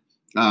option.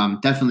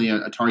 Definitely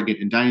a target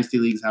in dynasty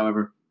leagues,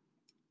 however.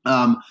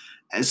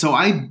 So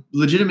I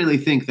legitimately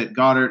think that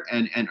Goddard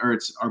and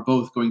Ertz are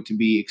both going to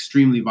be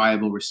extremely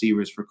viable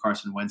receivers for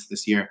Carson Wentz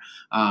this year.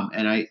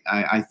 And I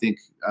think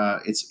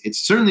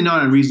it's certainly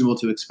not unreasonable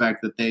to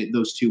expect that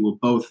those two will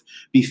both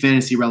be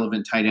fantasy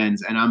relevant tight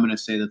ends. And I'm going to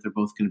say that they're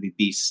both going to be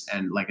beasts.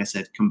 And like I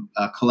said,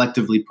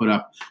 collectively put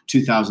up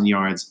 2,000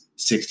 yards,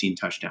 16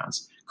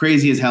 touchdowns.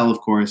 Crazy as hell,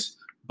 of course,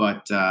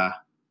 but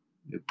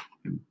it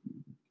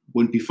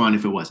wouldn't be fun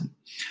if it wasn't.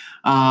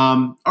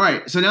 All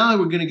right, so now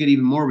we're going to get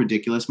even more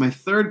ridiculous. My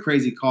third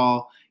crazy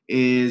call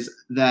is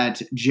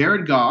that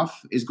Jared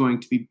Goff is going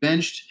to be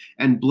benched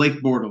and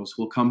Blake Bortles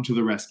will come to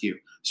the rescue.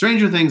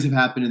 Stranger things have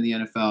happened in the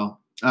NFL.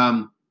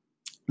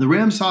 The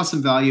Rams saw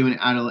some value in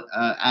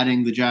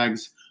adding the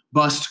Jags'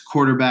 bust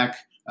quarterback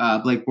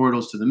Blake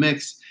Bortles to the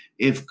mix.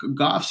 If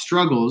Goff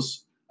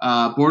struggles,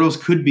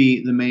 Bortles could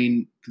be the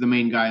main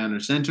guy under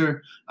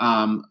center.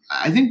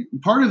 I think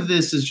part of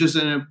this is just,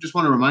 and I just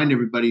want to remind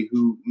everybody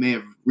who may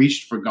have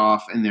reached for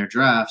Goff in their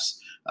drafts,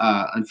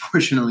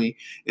 unfortunately,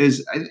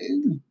 is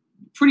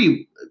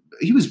pretty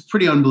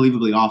pretty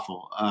unbelievably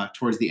awful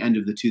towards the end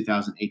of the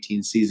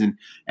 2018 season,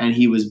 and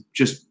he was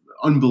just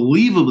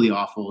unbelievably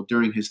awful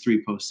during his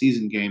 3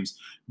 postseason games.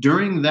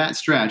 During that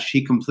stretch,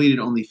 he completed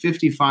only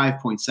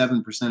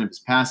 55.7% of his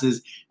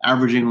passes,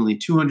 averaging only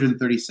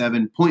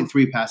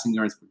 237.3 passing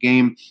yards per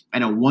game,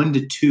 and a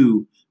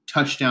 1-to-2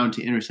 touchdown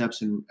to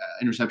interception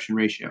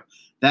ratio.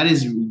 That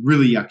is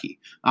really yucky.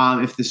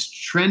 If this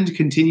trend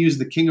continues,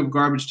 the king of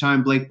garbage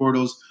time, Blake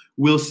Bortles,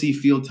 will see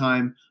field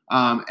time.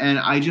 And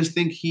I just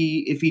think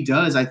if he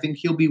does, I think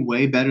he'll be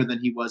way better than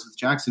he was with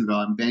Jacksonville.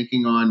 I'm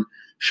banking on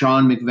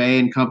Sean McVay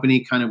and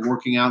company kind of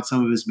working out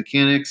some of his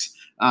mechanics.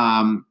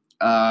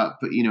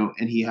 But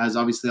and he has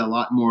obviously a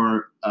lot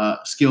more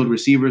skilled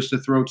receivers to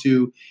throw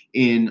to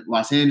in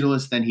Los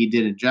Angeles than he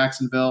did in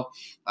Jacksonville.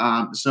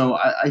 So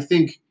I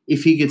think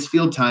if he gets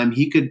field time,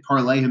 he could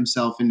parlay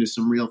himself into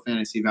some real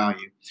fantasy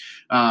value.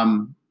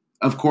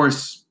 Of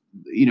course,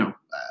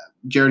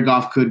 Jared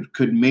Goff could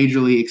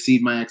majorly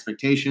exceed my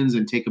expectations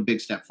and take a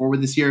big step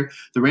forward this year.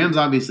 The Rams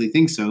obviously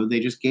think so. They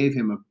just gave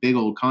him a big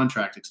old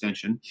contract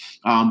extension.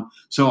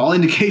 So all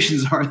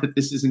indications are that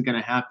this isn't going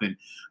to happen.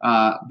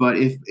 But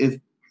if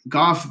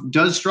Goff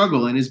does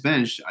struggle in his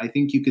bench, I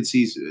think you could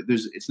see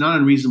it's not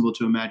unreasonable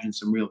to imagine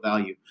some real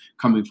value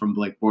coming from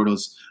Blake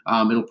Bortles.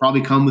 It'll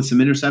probably come with some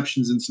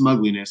interceptions and some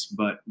ugliness,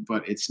 but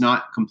it's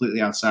not completely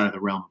outside of the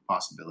realm of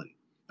possibility.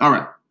 All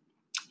right.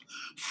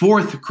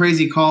 Fourth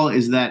crazy call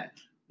is that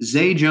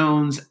Zay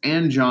Jones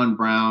and John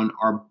Brown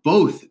are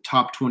both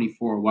top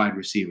 24 wide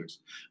receivers.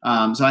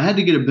 So I had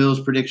to get a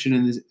Bills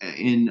prediction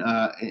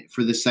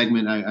for this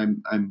segment.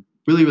 I'm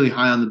really, really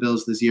high on the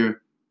Bills this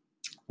year.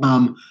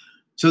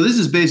 So this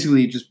is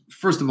basically just,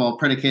 first of all,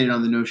 predicated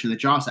on the notion that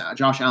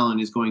Josh Allen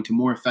is going to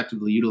more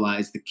effectively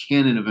utilize the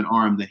cannon of an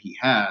arm that he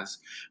has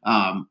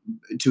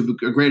to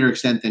a greater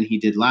extent than he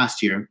did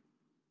last year.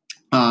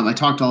 I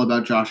talked all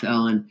about Josh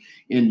Allen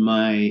in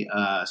my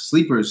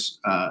sleepers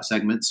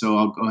segment, so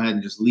I'll go ahead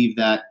and just leave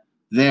that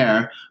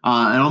there,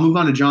 and I'll move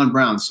on to John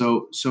Brown.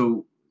 So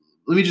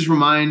let me just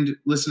remind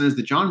listeners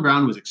that John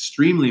Brown was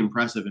extremely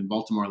impressive in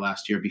Baltimore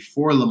last year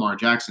before Lamar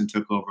Jackson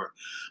took over,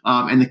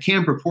 and the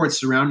camp reports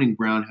surrounding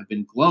Brown have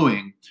been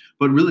glowing.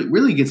 But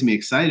really gets me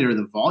excited are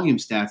the volume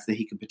stats that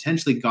he could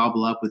potentially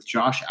gobble up with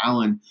Josh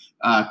Allen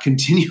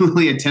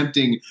continually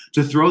attempting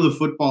to throw the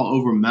football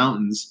over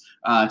mountains.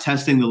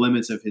 Testing the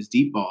limits of his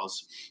deep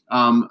balls.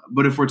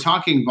 But if we're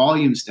talking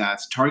volume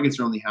stats, targets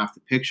are only half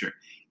the picture.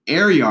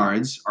 Air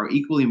yards are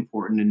equally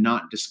important and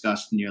not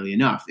discussed nearly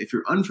enough. If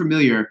you're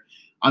unfamiliar,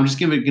 I'm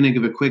just going to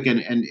give a quick,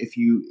 and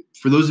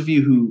for those of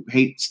you who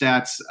hate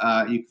stats,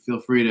 you can feel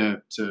free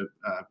to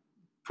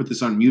put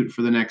this on mute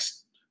for the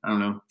next,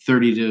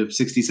 30 to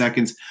 60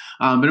 seconds.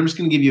 But I'm just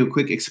going to give you a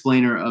quick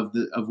explainer of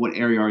what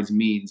air yards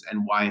means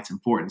and why it's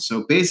important.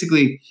 So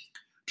basically,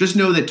 just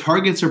know that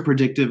targets are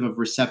predictive of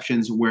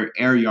receptions where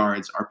air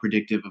yards are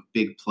predictive of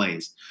big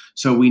plays.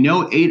 So we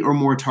know 8 or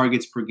more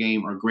targets per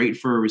game are great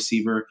for a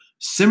receiver.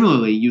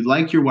 Similarly, you'd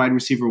like your wide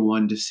receiver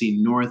 1 to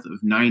see north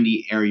of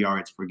 90 air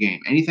yards per game.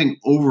 Anything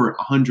over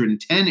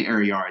 110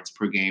 air yards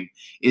per game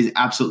is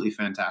absolutely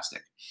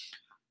fantastic.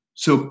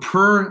 So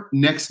per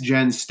Next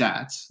Gen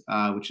Stats,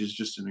 which is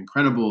just an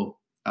incredible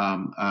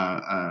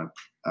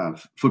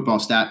football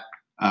stat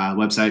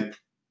website,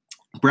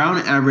 Brown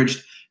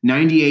averaged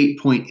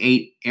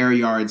 98.8 air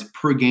yards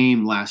per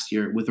game last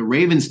year with a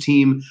Ravens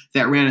team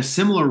that ran a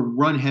similar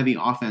run-heavy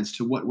offense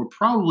to what we're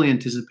probably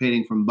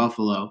anticipating from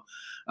Buffalo.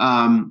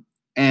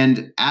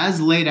 And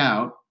as laid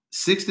out,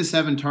 6 to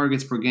 7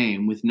 targets per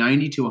game with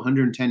 90 to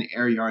 110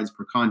 air yards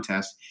per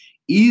contest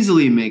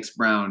easily makes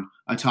Brown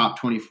a top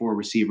 24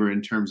 receiver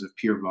in terms of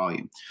pure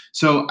volume.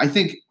 So I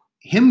think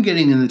him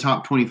getting in the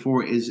top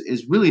 24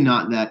 is really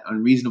not that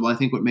unreasonable. I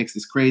think what makes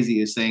this crazy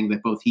is saying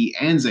that both he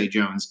and Zay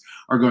Jones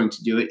are going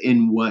to do it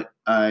in what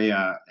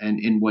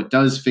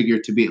does figure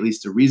to be at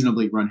least a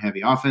reasonably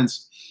run-heavy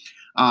offense.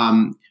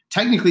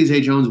 Technically,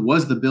 Zay Jones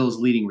was the Bills'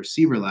 leading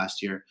receiver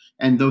last year,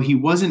 and though he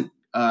wasn't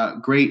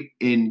great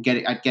in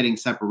getting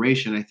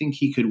separation, I think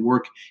he could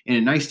work in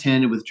a nice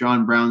tandem with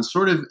John Brown,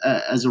 sort of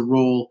as a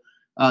role.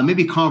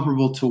 Maybe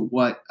comparable to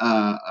what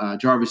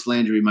Jarvis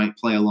Landry might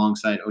play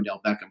alongside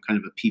Odell Beckham, kind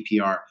of a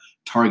PPR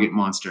target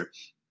monster.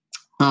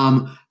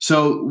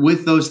 So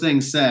with those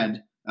things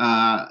said,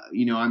 I'm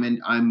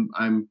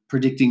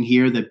predicting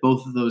here that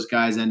both of those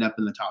guys end up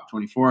in the top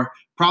 24.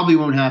 Probably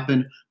won't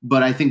happen,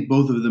 but I think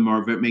both of them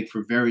make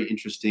for very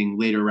interesting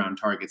later round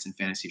targets in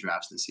fantasy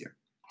drafts this year.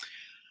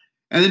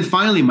 And then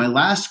finally, my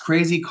last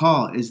crazy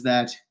call is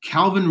that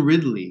Calvin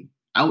Ridley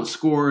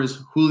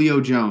outscores Julio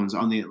Jones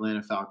on the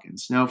Atlanta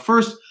Falcons. Now,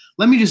 first,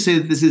 let me just say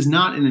that this is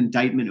not an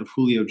indictment of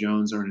Julio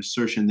Jones or an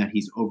assertion that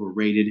he's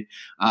overrated.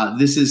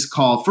 This is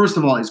called, first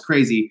of all, is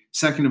crazy.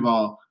 Second of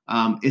all,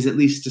 is at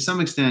least to some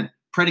extent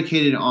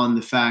predicated on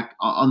the fact,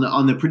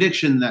 on the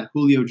prediction that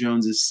Julio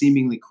Jones's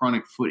seemingly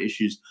chronic foot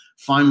issues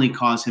finally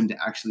cause him to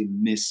actually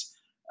miss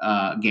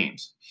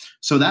games.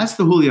 So that's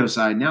the Julio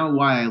side. Now,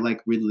 why I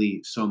like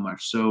Ridley so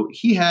much. So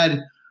he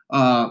had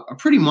a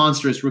pretty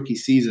monstrous rookie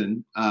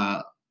season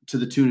to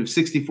the tune of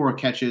 64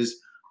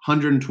 catches,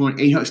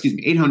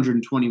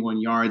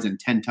 821 yards and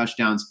 10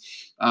 touchdowns.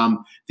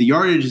 The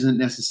yardage isn't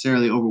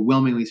necessarily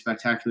overwhelmingly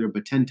spectacular,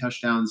 but 10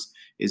 touchdowns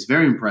is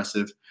very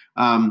impressive.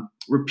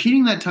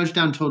 Repeating that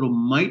touchdown total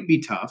might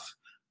be tough,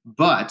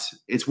 but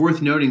it's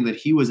worth noting that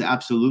he was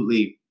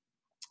absolutely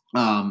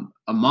a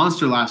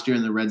monster last year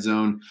in the red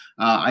zone.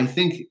 I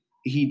think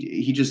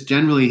he just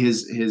generally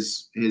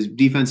his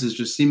defenses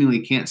just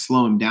seemingly can't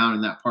slow him down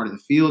in that part of the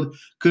field.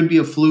 Could be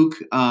a fluke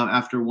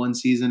after one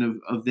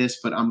season of this,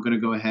 but I'm going to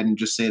go ahead and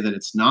just say that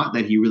it's not,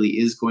 that he really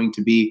is going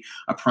to be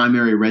a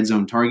primary red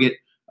zone target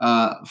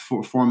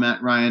for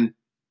Matt Ryan.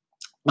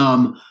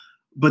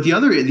 But the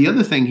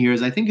other thing here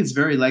is I think it's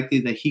very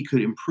likely that he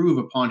could improve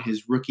upon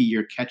his rookie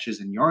year catches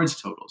and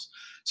yards totals.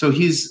 So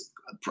he's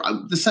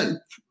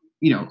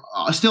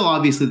still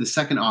obviously the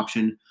second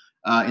option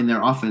in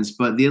their offense,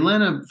 but the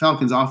Atlanta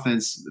Falcons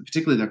offense,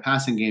 particularly their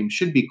passing game,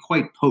 should be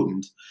quite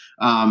potent.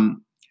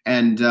 And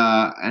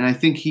I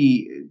think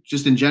he,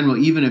 just in general,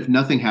 even if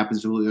nothing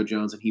happens to Julio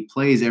Jones and he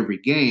plays every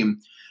game,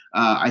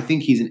 I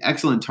think he's an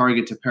excellent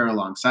target to pair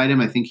alongside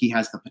him. I think he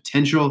has the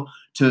potential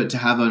to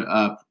have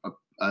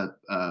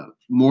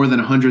more than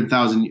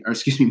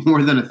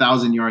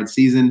 1,000 yard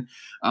season.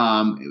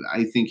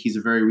 I think he's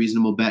a very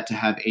reasonable bet to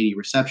have 80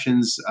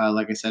 receptions,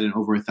 like I said, and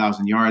over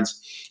 1,000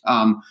 yards.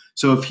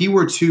 So if he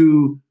were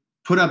to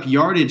put up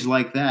yardage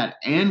like that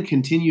and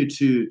continue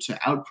to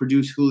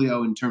outproduce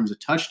Julio in terms of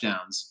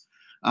touchdowns,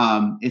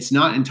 it's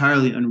not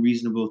entirely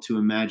unreasonable to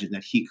imagine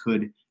that he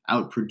could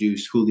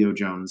outproduce Julio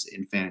Jones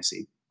in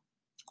fantasy.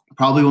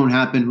 Probably won't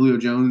happen. Julio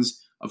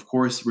Jones, of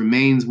course,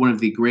 remains one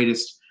of the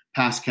greatest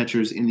pass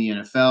catchers in the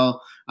NFL,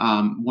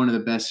 one of the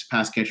best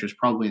pass catchers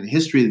probably in the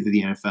history of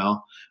the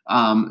NFL.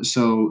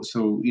 So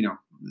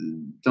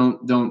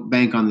don't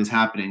bank on this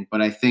happening.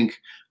 But I think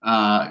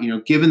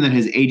given that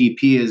his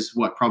ADP is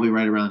probably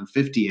right around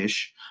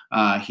 50-ish,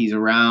 he's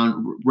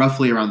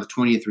roughly around the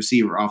 20th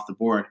receiver off the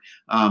board.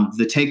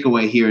 The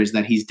takeaway here is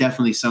that he's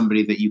definitely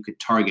somebody that you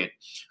could target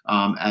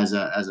as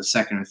a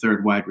second or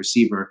third wide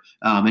receiver,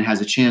 and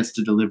has a chance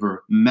to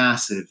deliver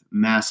massive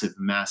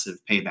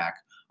payback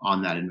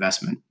on that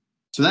investment.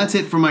 So that's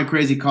it for my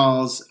crazy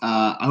calls.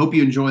 I hope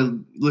you enjoy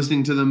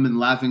listening to them and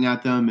laughing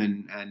at them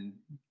and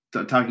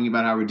talking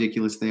about how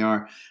ridiculous they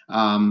are.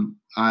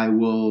 I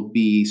will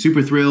be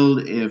super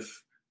thrilled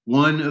if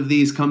one of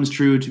these comes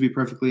true, to be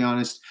perfectly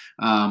honest.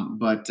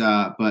 But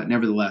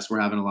nevertheless,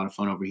 we're having a lot of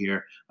fun over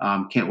here.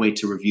 Can't wait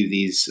to review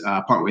these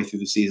partway through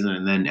the season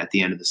and then at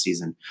the end of the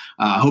season.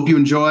 Hope you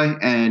enjoy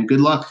and good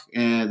luck.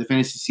 The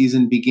fantasy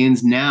season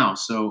begins now.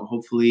 So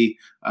hopefully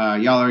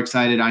y'all are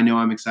excited. I know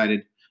I'm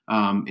excited.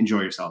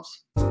 Enjoy yourselves.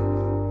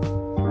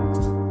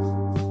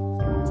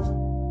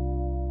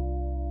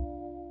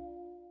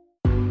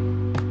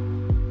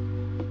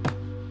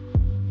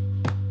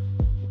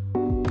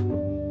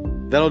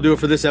 That'll do it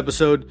for this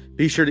episode.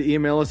 Be sure to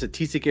email us at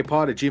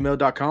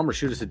tckpod@gmail.com or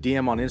shoot us a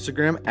DM on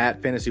Instagram at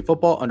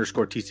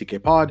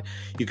fantasyfootball_tckpod.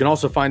 You can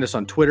also find us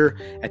on Twitter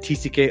at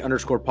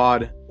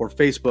tck_pod or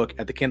Facebook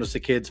at the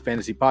Candlestick Kids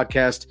Fantasy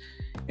Podcast.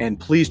 And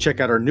please check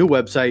out our new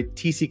website,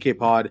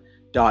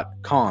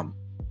 tckpod.com.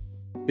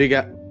 Big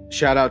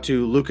shout out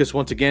to Lucas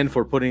once again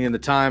for putting in the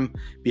time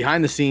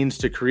behind the scenes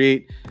to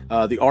create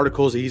the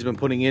articles that he's been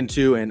putting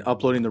into and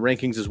uploading the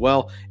rankings as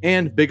well.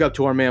 And big up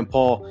to our man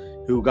Paul,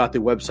 who got the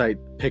website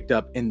picked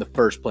up in the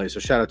first place. So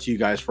shout out to you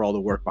guys for all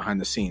the work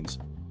behind the scenes.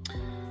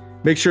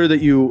 Make sure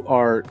that you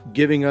are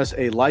giving us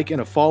a like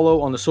and a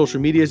follow on the social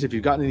medias. If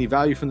you've gotten any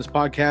value from this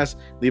podcast,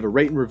 leave a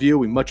rate and review.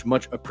 We much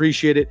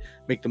appreciate it.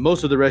 Make the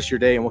most of the rest of your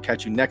day, and we'll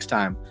catch you next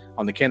time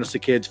on the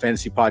Candlestick Kids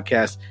Fantasy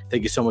Podcast.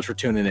 Thank you so much for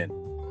tuning in.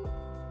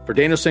 For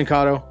Daniel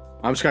Sancato,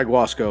 I'm Sky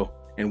Guasco,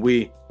 and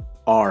we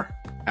are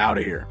out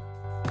of here.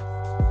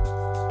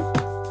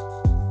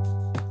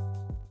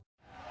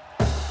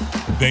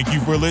 Thank you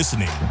for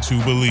listening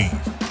to Believe.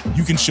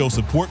 You can show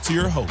support to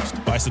your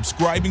host by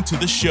subscribing to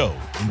the show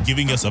and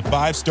giving us a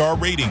 5-star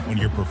rating on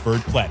your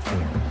preferred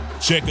platform.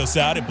 Check us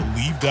out at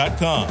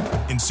Believe.com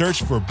and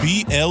search for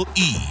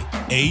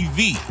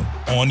BLEAV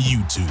on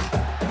YouTube.